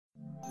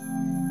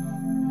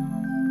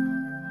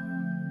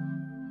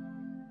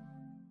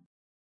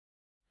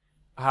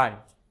Hi,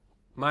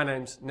 my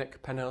name's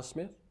Nik Penhale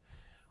Smith,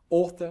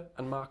 author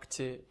and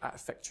marketeer at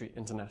Effectory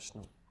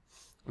International.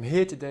 I'm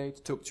here today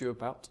to talk to you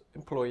about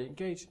employee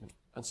engagement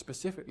and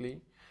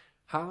specifically,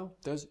 how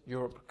does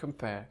Europe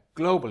compare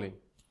globally?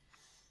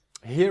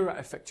 Here at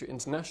Effectory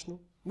International,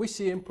 we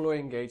see employee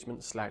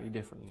engagement slightly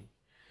differently.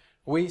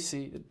 We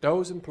see that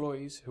those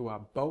employees who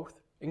are both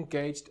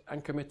engaged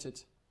and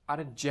committed are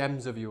the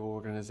gems of your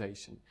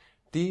organization.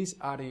 These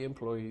are the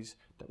employees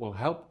that will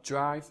help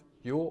drive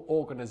your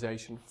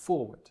organization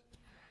forward.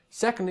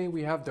 Secondly,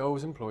 we have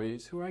those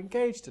employees who are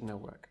engaged in their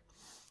work.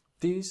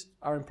 These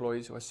are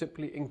employees who are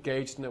simply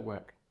engaged in their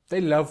work. They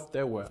love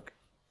their work.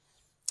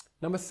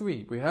 Number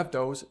three, we have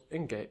those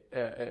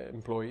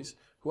employees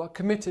who are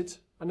committed,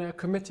 and they are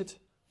committed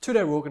to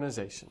their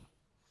organization.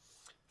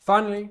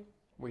 Finally,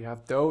 we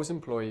have those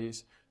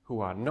employees who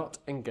are not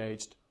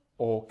engaged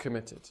or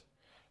committed.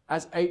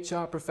 As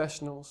HR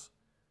professionals,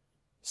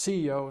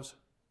 CEOs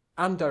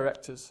and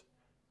directors,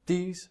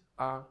 these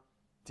are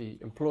the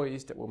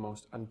employees that will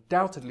most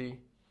undoubtedly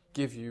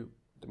give you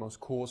the most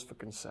cause for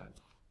concern.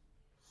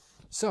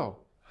 So,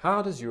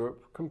 how does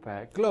Europe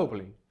compare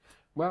globally?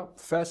 Well,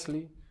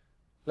 firstly,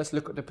 let's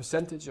look at the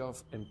percentage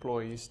of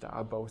employees that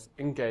are both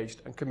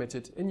engaged and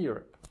committed in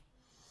Europe.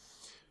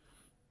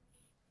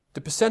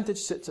 The percentage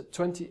sits at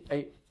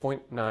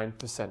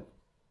 28.9%,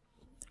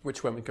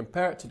 which when we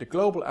compare it to the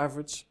global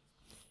average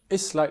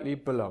is slightly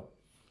below.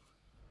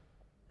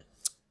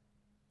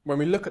 When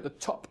we look at the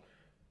top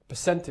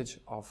percentage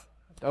of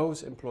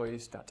those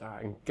employees that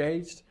are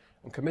engaged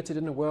and committed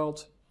in the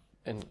world,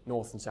 in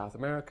North and South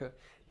America,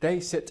 they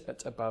sit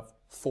at above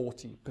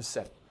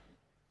 40%.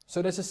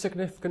 So there's a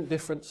significant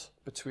difference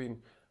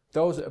between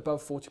those at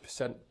above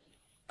 40%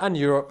 and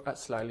Europe at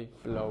slightly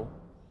below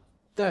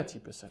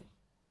 30%.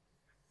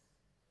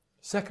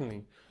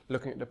 Secondly,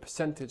 looking at the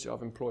percentage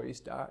of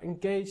employees that are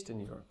engaged in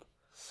Europe.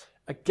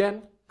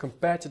 Again,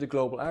 compared to the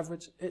global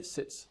average, it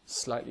sits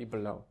slightly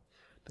below.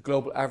 The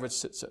global average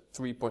sits at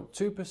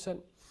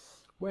 3.2%,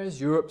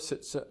 whereas Europe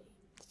sits at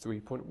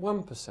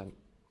 3.1%.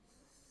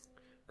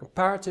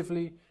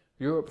 Comparatively,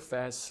 Europe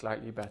fares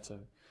slightly better,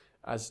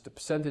 as the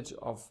percentage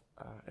of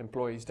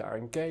employees that are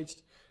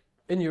engaged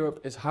in Europe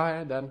is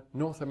higher than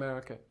North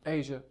America,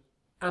 Asia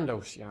and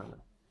Oceania.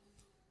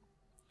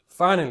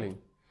 Finally,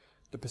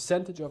 the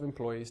percentage of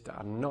employees that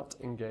are not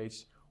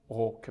engaged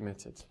or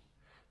committed.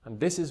 And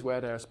this is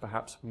where there is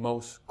perhaps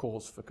most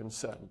cause for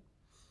concern.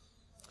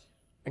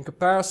 In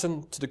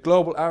comparison to the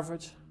global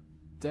average,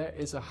 there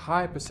is a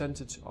high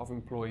percentage of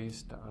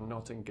employees that are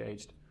not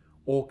engaged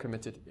or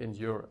committed in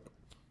Europe.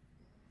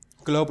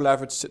 Global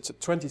average sits at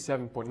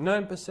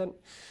 27.9%,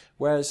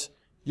 whereas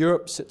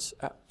Europe sits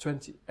at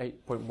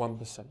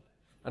 28.1%.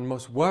 And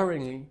most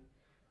worryingly,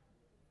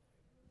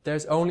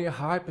 there's only a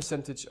high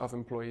percentage of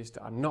employees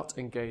that are not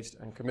engaged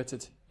and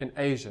committed in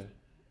Asia,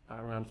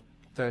 around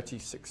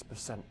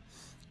 36%.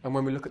 And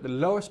when we look at the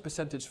lowest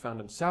percentage found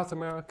in South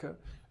America,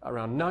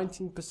 around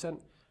 19%,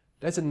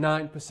 there's a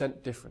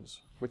 9%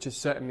 difference, which is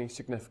certainly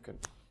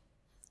significant.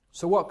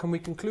 So what can we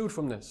conclude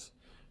from this?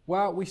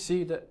 Well, we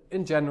see that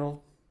in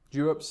general,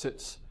 Europe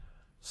sits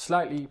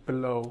slightly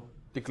below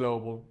the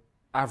global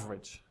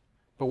average.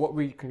 But what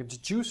we can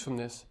deduce from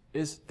this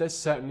is there's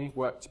certainly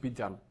work to be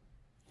done.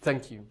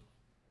 Thank you.